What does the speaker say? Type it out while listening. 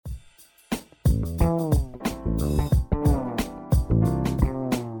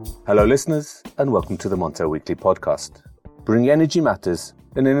Hello listeners, and welcome to the Montel Weekly Podcast, bringing energy matters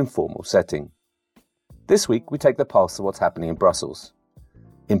in an informal setting. This week we take the pulse of what's happening in Brussels.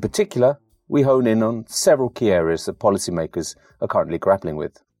 In particular, we hone in on several key areas that policymakers are currently grappling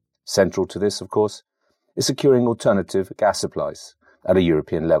with. Central to this, of course, is securing alternative gas supplies at a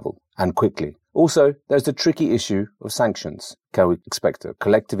European level, and quickly. Also, there's the tricky issue of sanctions. Can we expect a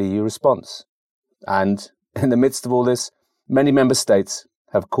collective EU response? And in the midst of all this, many member states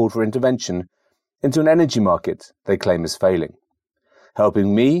have called for intervention into an energy market they claim is failing.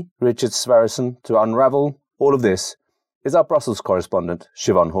 Helping me, Richard Sverrisson, to unravel all of this is our Brussels correspondent,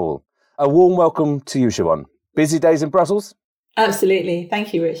 Siobhan Hall. A warm welcome to you, Siobhan. Busy days in Brussels? Absolutely.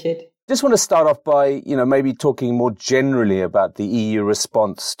 Thank you, Richard. Just want to start off by, maybe talking more generally about the EU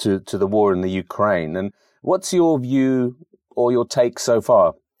response to the war in the Ukraine. And what's your view or your take so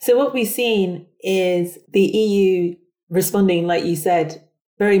far? So what we've seen is the EU responding, like you said,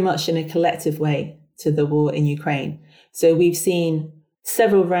 very much in a collective way to the war in Ukraine. So we've seen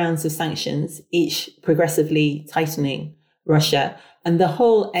several rounds of sanctions, each progressively tightening Russia. And the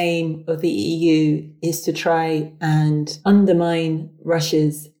whole aim of the EU is to try and undermine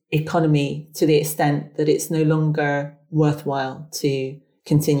Russia's economy to the extent that it's no longer worthwhile to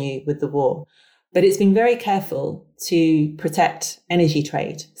continue with the war. But it's been very careful to protect energy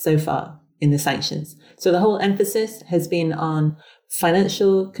trade so far in the sanctions. So the whole emphasis has been on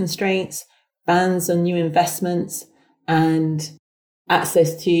financial constraints, bans on new investments, and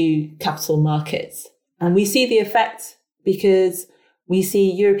access to capital markets. And we see the effect because we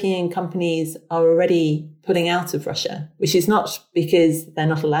see European companies are already pulling out of Russia, which is not because they're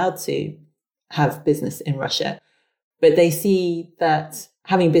not allowed to have business in Russia, but they see that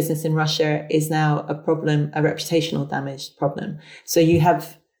having business in Russia is now a problem, a reputational damage problem. So you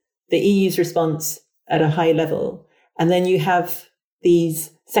have the EU's response at a high level, and then you have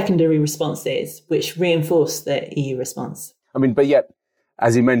these secondary responses which reinforce the EU response. But yet,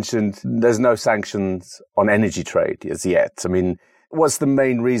 as you mentioned, there's no sanctions on energy trade as yet. What's the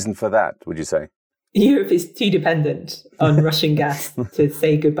main reason for that, would you say? Europe is too dependent on Russian gas to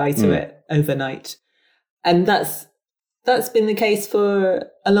say goodbye to it overnight. And that's been the case for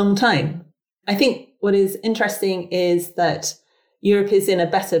a long time. I think what is interesting is that Europe is in a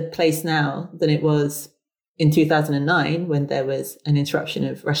better place now than it was in 2009 when there was an interruption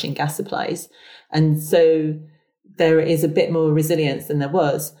of Russian gas supplies. And so there is a bit more resilience than there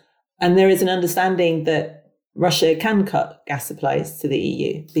was. And there is an understanding that Russia can cut gas supplies to the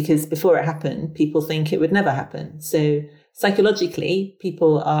EU because before it happened, people think it would never happen. So psychologically,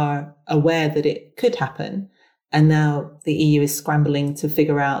 people are aware that it could happen. And now the EU is scrambling to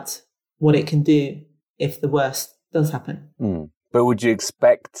figure out what it can do if the worst does happen. But would you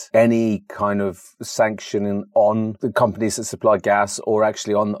expect any kind of sanctioning on the companies that supply gas, or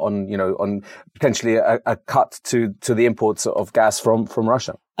actually on potentially a cut to the imports of gas from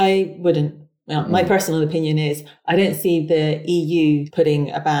Russia? I wouldn't. Well, my personal opinion is I don't see the EU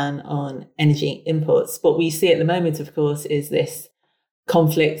putting a ban on energy imports. What we see at the moment, of course, is this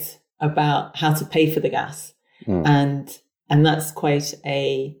conflict about how to pay for the gas. And that's quite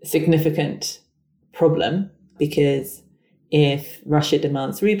a significant problem because if Russia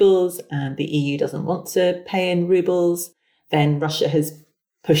demands rubles and the EU doesn't want to pay in rubles, then Russia has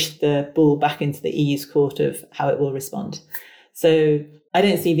pushed the ball back into the EU's court of how it will respond. So I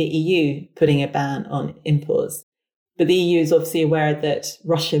don't see the EU putting a ban on imports, but the EU is obviously aware that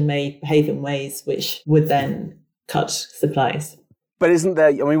Russia may behave in ways which would then cut supplies. But isn't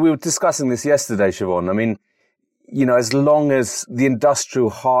there, we were discussing this yesterday, Siobhan. As long as the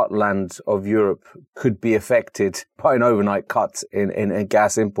industrial heartland of Europe could be affected by an overnight cut in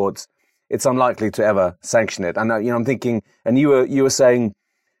gas imports, it's unlikely to ever sanction it. And I'm thinking, and you were saying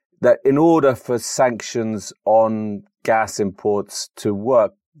that in order for sanctions on gas imports to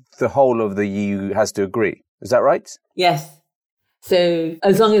work, the whole of the EU has to agree. Is that right? Yes. So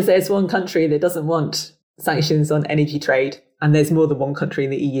as long as there's one country that doesn't want sanctions on energy trade, and there's more than one country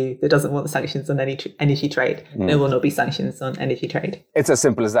in the EU that doesn't want sanctions on energy trade, there will not be sanctions on energy trade. It's as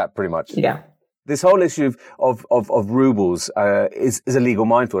simple as that, pretty much. Yeah. This whole issue of rubles is a legal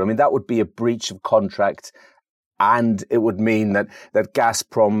minefield. That would be a breach of contract, and it would mean that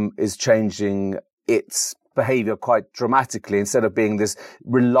Gazprom is changing its behavior quite dramatically. Instead of being this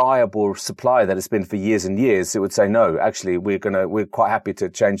reliable supplier that it's been for years and years, it would say, no, actually, we're quite happy to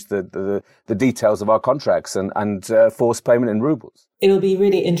change the details of our contracts and force payment in rubles. It'll be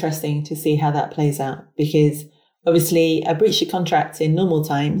really interesting to see how that plays out, because obviously a breach of contract in normal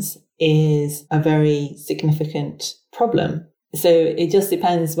times is a very significant problem. So it just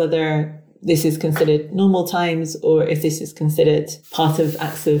depends whether this is considered normal times or if this is considered part of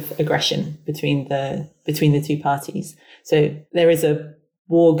acts of aggression between the two parties. So there is a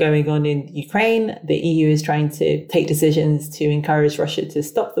war going on in Ukraine. The EU is trying to take decisions to encourage Russia to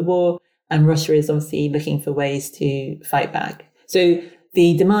stop the war, and Russia is obviously looking for ways to fight back. So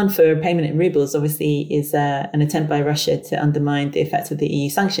the demand for payment in rubles obviously is an attempt by Russia to undermine the effect of the EU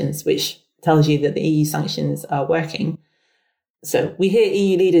sanctions, which tells you that the EU sanctions are working. So we hear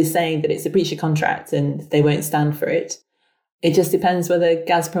EU leaders saying that it's a breach of contract and they won't stand for it. It just depends whether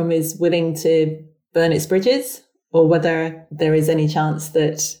Gazprom is willing to burn its bridges or whether there is any chance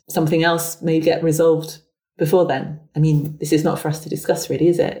that something else may get resolved before then. I mean, this is not for us to discuss really,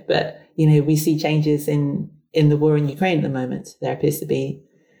 is it? But, we see changes in the war in Ukraine at the moment. There appears to be,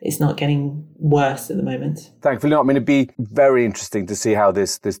 it's not getting worse at the moment. Thankfully not. I mean, it'd be very interesting to see how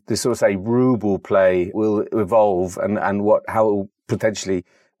this sort of say ruble play will evolve and how it will potentially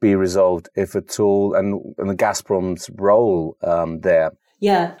be resolved, if at all, and the Gazprom's role there.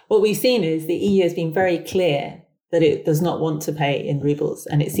 Yeah. What we've seen is the EU has been very clear that it does not want to pay in rubles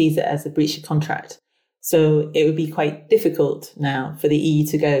and it sees it as a breach of contract. So it would be quite difficult now for the EU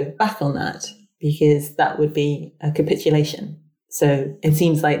to go back on that because that would be a capitulation. So it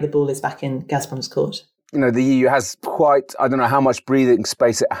seems like the ball is back in Gazprom's court. The EU has quite, I don't know how much breathing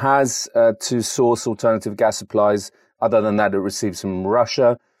space it has to source alternative gas supplies. Other than that, it receives from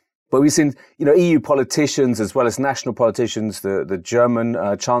Russia. But we've seen, EU politicians as well as national politicians, the German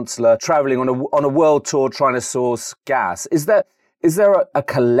chancellor, traveling on a world tour trying to source gas. Is there a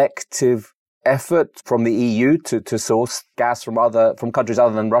collective effort from the EU to source gas from countries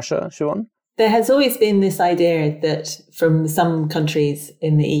other than Russia, Siobhan? There has always been this idea that from some countries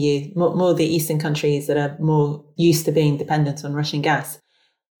in the EU, more the eastern countries that are more used to being dependent on Russian gas,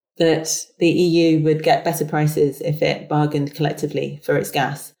 that the EU would get better prices if it bargained collectively for its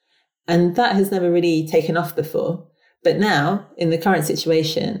gas. And that has never really taken off before. But now, in the current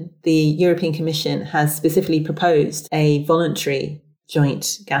situation, the European Commission has specifically proposed a voluntary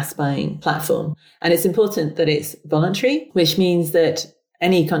joint gas buying platform. And it's important that it's voluntary, which means that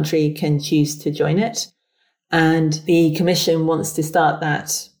any country can choose to join it. And the Commission wants to start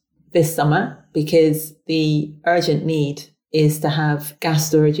that this summer because the urgent need is to have gas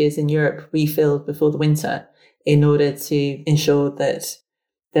storages in Europe refilled before the winter in order to ensure that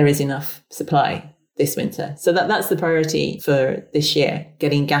there is enough supply this winter. So that's the priority for this year,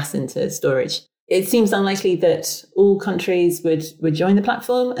 getting gas into storage. It seems unlikely that all countries would join the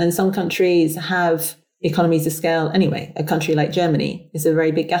platform, and some countries have economies of scale anyway. A country like Germany is a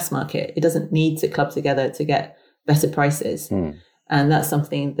very big gas market. It doesn't need to club together to get better prices. And that's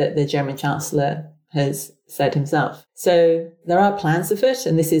something that the German Chancellor has said himself. So there are plans afoot,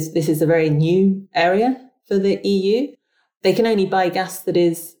 and this is a very new area for the EU. They can only buy gas that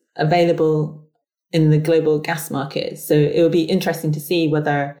is available in the global gas market. So it will be interesting to see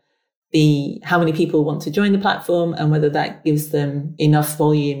how many people want to join the platform and whether that gives them enough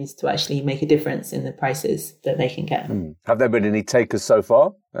volumes to actually make a difference in the prices that they can get. Have there been any takers so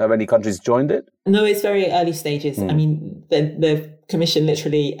far? Have any countries joined it? No, it's very early stages. I mean, the Commission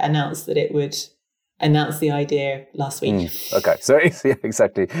literally announced that it would announce the idea last week. Okay, so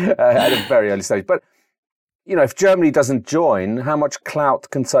exactly, at a very early stage. But, if Germany doesn't join, how much clout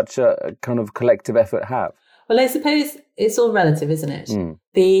can such a kind of collective effort have? Well, I suppose it's all relative, isn't it?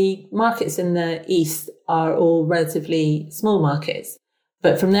 The markets in the East are all relatively small markets.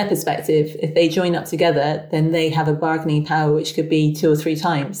 But from their perspective, if they join up together, then they have a bargaining power which could be 2 or 3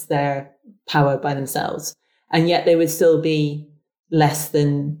 times their power by themselves. And yet they would still be less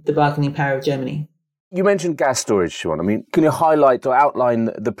than the bargaining power of Germany. You mentioned gas storage, Siobhan. I mean, can you highlight or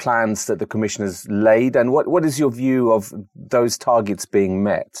outline the plans that the Commission has laid? And what is your view of those targets being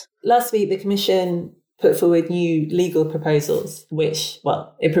met? Last week, the Commission put forward new legal proposals,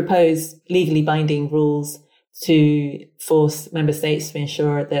 it proposed legally binding rules to force member states to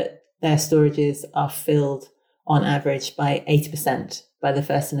ensure that their storages are filled on average by 80% by the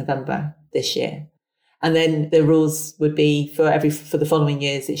 1st of November this year. And then the rules would be for the following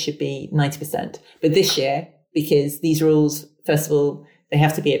years, it should be 90%. But this year, because these rules, first of all, they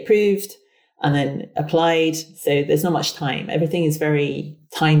have to be approved and then applied. So there's not much time. Everything is very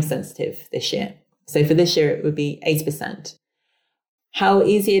time sensitive this year. So for this year, it would be 80%. How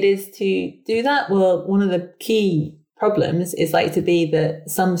easy it is to do that? Well, one of the key problems is likely to be that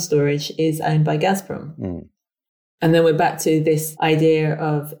some storage is owned by Gazprom. And then we're back to this idea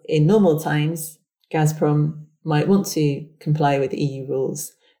of, in normal times, Gazprom might want to comply with EU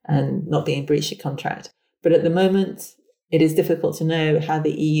rules and not be in breach of contract. But at the moment, it is difficult to know how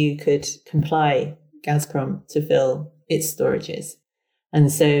the EU could comply Gazprom to fill its storages.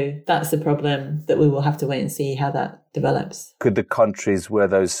 And so that's the problem that we will have to wait and see how that develops. Could the countries where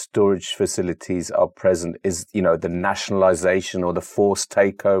those storage facilities are present, is, the nationalization or the forced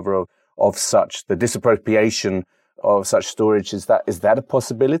takeover of such, the disappropriation of such storage, is that a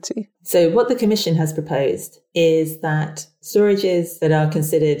possibility? So what the Commission has proposed is that storages that are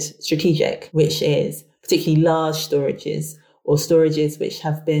considered strategic, which is particularly large storages or storages which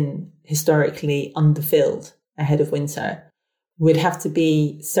have been historically underfilled ahead of winter, would have to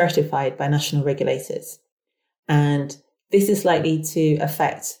be certified by national regulators. And this is likely to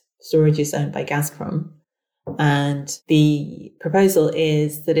affect storages owned by Gazprom. And the proposal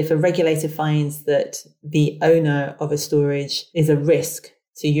is that if a regulator finds that the owner of a storage is a risk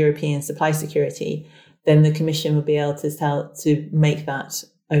to European supply security, then the Commission will be able to make that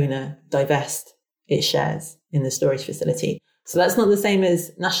owner divest its shares in the storage facility. So that's not the same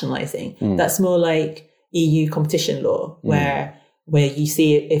as nationalising. That's more like EU competition law, where you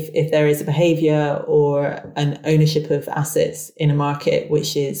see if there is a behaviour or an ownership of assets in a market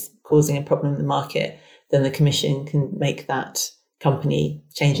which is causing a problem in the market, then the Commission can make that company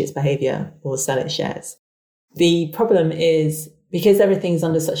change its behaviour or sell its shares. The problem is because everything's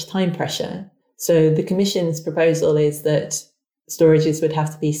under such time pressure. So the Commission's proposal is that storages would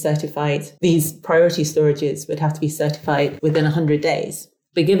have to be certified. These priority storages would have to be certified within 100 days.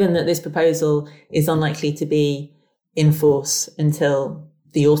 But given that this proposal is unlikely to be in force until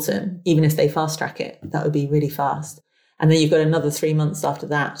the autumn, even if they fast track it, that would be really fast. And then you've got another 3 months after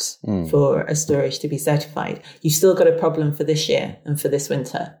that for a storage to be certified. You've still got a problem for this year and for this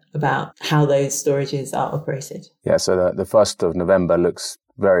winter about how those storages are operated. Yeah, so the 1st of November looks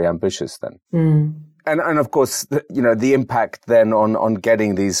very ambitious then. And of course, the impact then on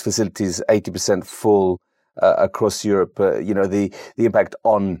getting these facilities 80% full across Europe, the impact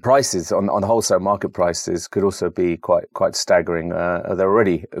on prices, on wholesale market prices could also be quite staggering. They're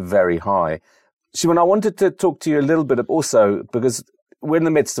already very high. Shimon, I wanted to talk to you a little bit also because we're in the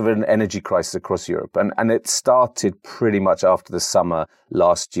midst of an energy crisis across Europe, and it started pretty much after the summer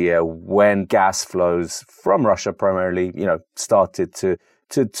last year when gas flows from Russia primarily, started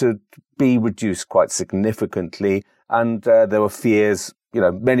to be reduced quite significantly, and there were fears,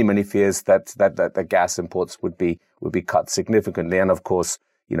 many fears that the gas imports would be cut significantly, and of course,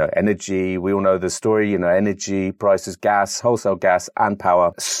 energy, we all know the story, energy prices, gas, wholesale gas and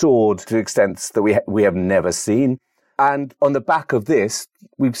power soared to extents that we have never seen. And on the back of this,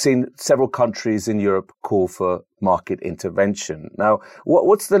 we've seen several countries in Europe call for market intervention. Now,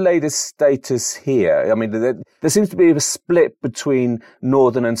 what's the latest status here? I mean, there seems to be a split between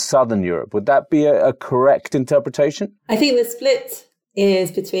Northern and Southern Europe. Would that be a correct interpretation? I think the split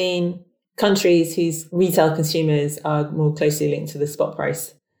is between countries whose retail consumers are more closely linked to the spot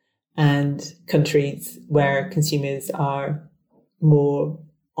price and countries where consumers are more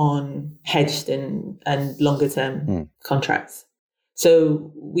on hedged and longer term contracts.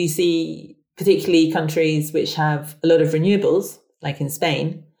 So we see particularly countries which have a lot of renewables, like in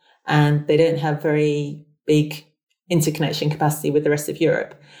Spain, and they don't have very big interconnection capacity with the rest of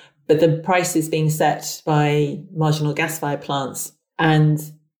Europe. But the price is being set by marginal gas-fired plants, and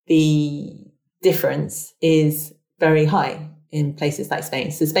the difference is very high in places like Spain.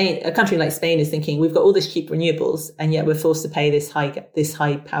 So a country like Spain is thinking, we've got all this cheap renewables, and yet we're forced to pay this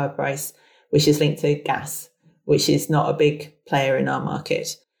high power price, which is linked to gas, which is not a big player in our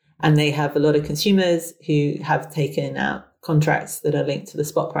market. And they have a lot of consumers who have taken out contracts that are linked to the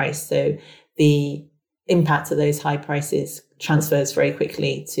spot price. So the impact of those high prices transfers very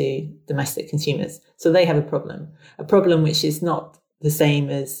quickly to domestic consumers. So they have a problem which is not the same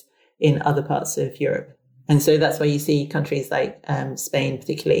as in other parts of Europe. And so that's why you see countries like Spain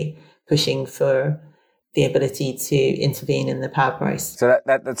particularly pushing for the ability to intervene in the power price. So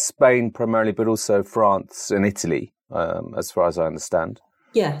that's Spain primarily, but also France and Italy, as far as I understand.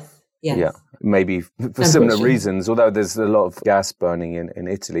 Yes. Yeah, maybe for similar reasons, although there's a lot of gas burning in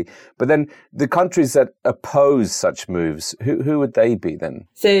Italy. But then the countries that oppose such moves, who would they be then?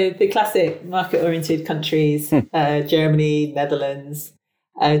 So the classic market-oriented countries, Germany, Netherlands.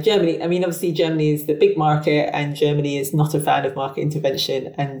 Germany, obviously Germany is the big market and Germany is not a fan of market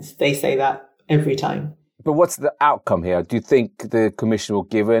intervention, and they say that every time. But what's the outcome here? Do you think the Commission will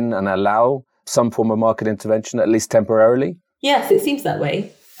give in and allow some form of market intervention, at least temporarily? Yes, it seems that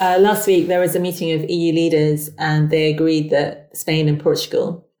way. Last week, there was a meeting of EU leaders and they agreed that Spain and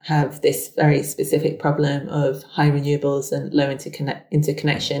Portugal have this very specific problem of high renewables and low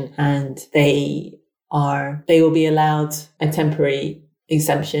interconnection, and they will be allowed a temporary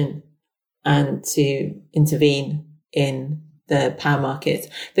exemption and to intervene in the power markets.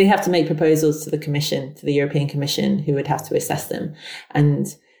 They have to make proposals to the Commission, to the European Commission, who would have to assess them. And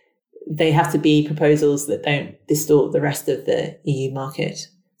they have to be proposals that don't distort the rest of the EU market.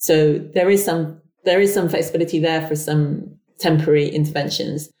 So there is some flexibility there for some temporary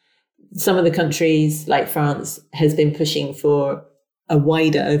interventions. Some of the countries, like France, has been pushing for a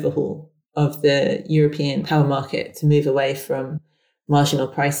wider overhaul of the European power market to move away from marginal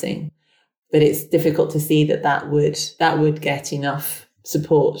pricing. But it's difficult to see that would get enough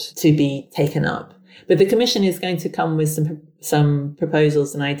support to be taken up. But the Commission is going to come with some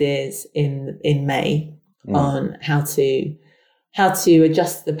proposals and ideas in May on how to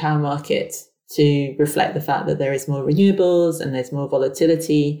adjust the power market to reflect the fact that there is more renewables and there's more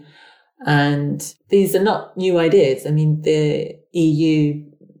volatility. And these are not new ideas. I mean, the EU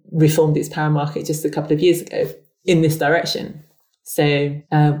reformed its power market just a couple of years ago in this direction. So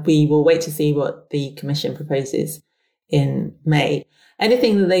we will wait to see what the Commission proposes in May.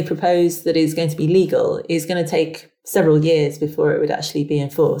 Anything that they propose that is going to be legal is going to take several years before it would actually be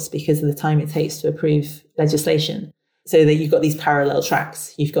enforced because of the time it takes to approve legislation. So that you've got these parallel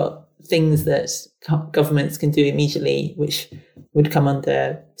tracks. You've got things that governments can do immediately, which would come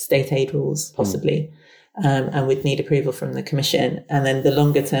under state aid rules, possibly, and would need approval from the Commission. And then the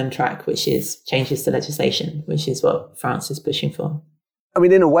longer term track, which is changes to legislation, which is what France is pushing for. I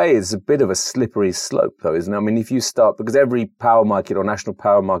mean, in a way, it's a bit of a slippery slope, though, isn't it? I mean, if you start, because every power market or national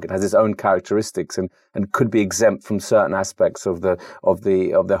power market has its own characteristics and could be exempt from certain aspects of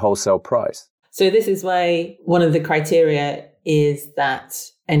the wholesale price. So this is why one of the criteria is that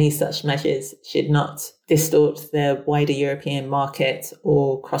any such measures should not distort the wider European market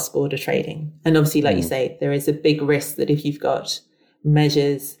or cross-border trading. And obviously, like you say, there is a big risk that if you've got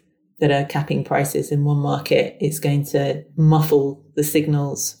measures that are capping prices in one market, it's going to muffle the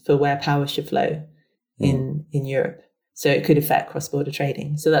signals for where power should flow in Europe. So it could affect cross-border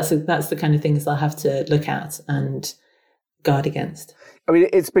trading. So that's the kind of things they'll have to look at and guard against. I mean,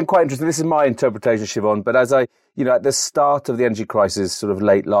 it's been quite interesting. This is my interpretation, Siobhan, but as at the start of the energy crisis, sort of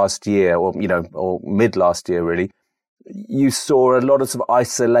late last year or mid last year, really, you saw a lot of sort of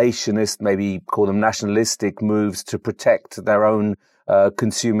isolationist, maybe call them nationalistic moves to protect their own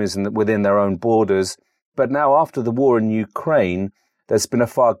consumers within their own borders. But now after the war in Ukraine, there's been a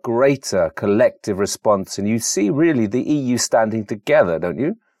far greater collective response. And you see really the EU standing together, don't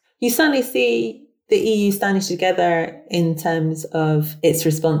you? You certainly see the EU standing together in terms of its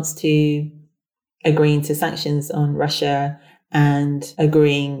response to agreeing to sanctions on Russia and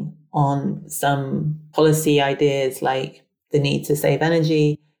agreeing on some policy ideas like the need to save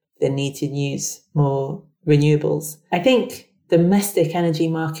energy, the need to use more renewables. I think domestic energy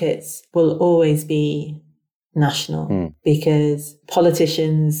markets will always be national because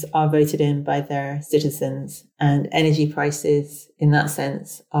politicians are voted in by their citizens and energy prices in that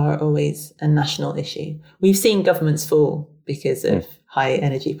sense are always a national issue. We've seen governments fall because of high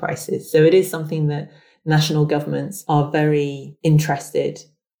energy prices. So it is something that national governments are very interested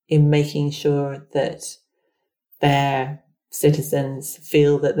in making sure that their citizens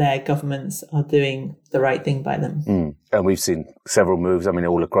feel that their governments are doing the right thing by them. And we've seen several moves, I mean,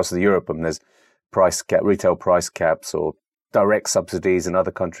 all across Europe, and there's retail price caps or direct subsidies in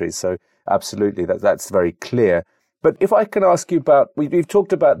other countries. So absolutely, that's very clear. But if I can ask you about, we've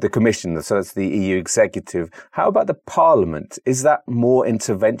talked about the Commission, so that's the EU executive. How about the Parliament? Is that more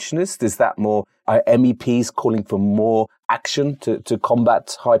interventionist? Is that more MEPs calling for more action to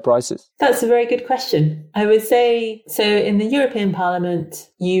combat high prices? That's a very good question. I would say, so in the European Parliament,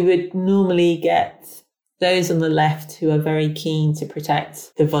 you would normally get those on the left who are very keen to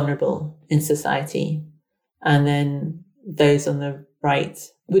protect the vulnerable in society. And then those on the right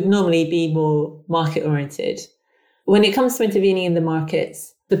would normally be more market-oriented. When it comes to intervening in the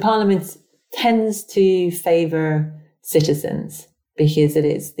markets, the Parliament tends to favour citizens because it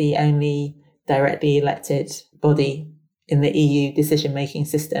is the only directly elected body in the EU decision-making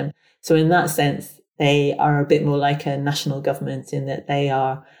system. So in that sense, they are a bit more like a national government in that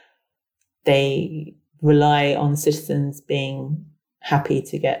they rely on citizens being happy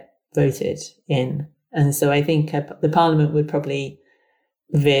to get voted in. And so I think the Parliament would probably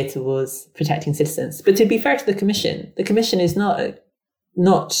veer towards protecting citizens. But to be fair to the Commission is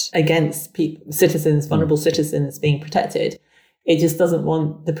not against citizens, vulnerable citizens being protected. It just doesn't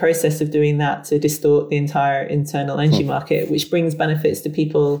want the process of doing that to distort the entire internal energy market, which brings benefits to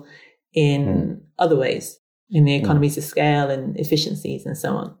people in other ways, in the economies of scale and efficiencies and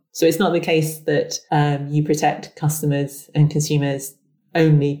so on. So it's not the case that you protect customers and consumers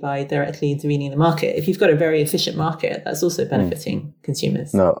only by directly intervening in the market. If you've got a very efficient market, that's also benefiting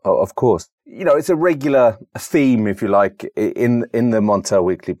consumers. No, of course. It's a regular theme, if you like, in the Montel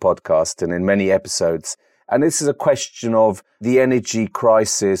Weekly podcast and in many episodes. And this is a question of the energy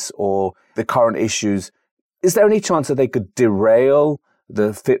crisis or the current issues. Is there any chance that they could derail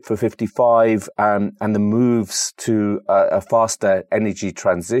the Fit for 55 and the moves to a faster energy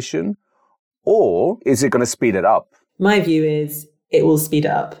transition? Or is it going to speed it up? My view is it will speed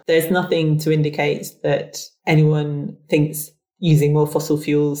it up. There's nothing to indicate that anyone thinks using more fossil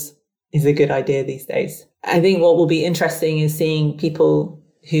fuels is a good idea these days. I think what will be interesting is seeing people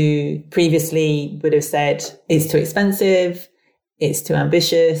who previously would have said it's too expensive, it's too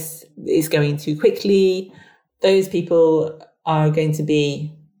ambitious, it's going too quickly. Those people are going to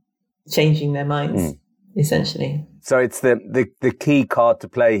be changing their minds, essentially. So it's the key card to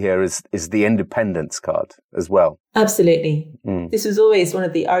play here is the independence card as well. Absolutely. This was always one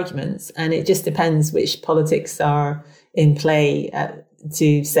of the arguments, and it just depends which politics are in play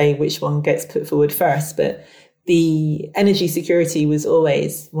to say which one gets put forward first. But the energy security was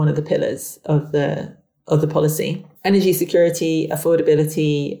always one of the pillars of the policy. Energy security,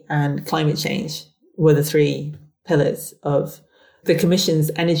 affordability, and climate change were the three pillars of the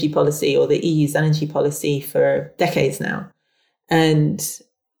Commission's energy policy, or the EU's energy policy, for decades now. And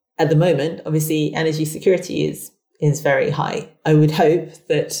at the moment, obviously, energy security is very high. I would hope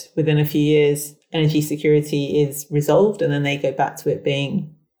that within a few years, energy security is resolved and then they go back to it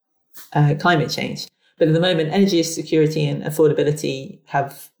being climate change. But at the moment, energy security and affordability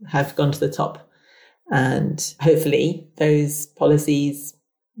have gone to the top. And hopefully those policies,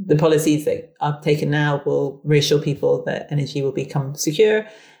 the policies that are taken now, will reassure people that energy will become secure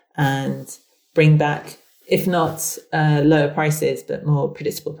and bring back, if not lower prices, but more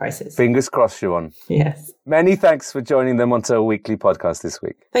predictable prices. Fingers crossed, Siobhan. Yes. Many thanks for joining the Montel Weekly podcast this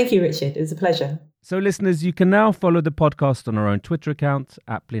week. Thank you, Richard. It was a pleasure. So listeners, you can now follow the podcast on our own Twitter account,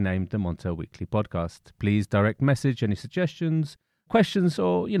 aptly named the Montel Weekly Podcast. Please direct message any suggestions, questions,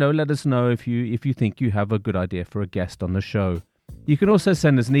 or, let us know if you think you have a good idea for a guest on the show. You can also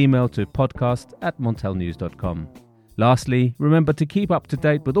send us an email to podcast@montelnews.com. Lastly, remember to keep up to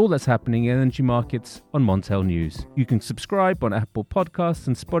date with all that's happening in energy markets on Montel News. You can subscribe on Apple Podcasts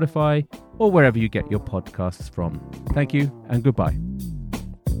and Spotify, or wherever you get your podcasts from. Thank you and goodbye.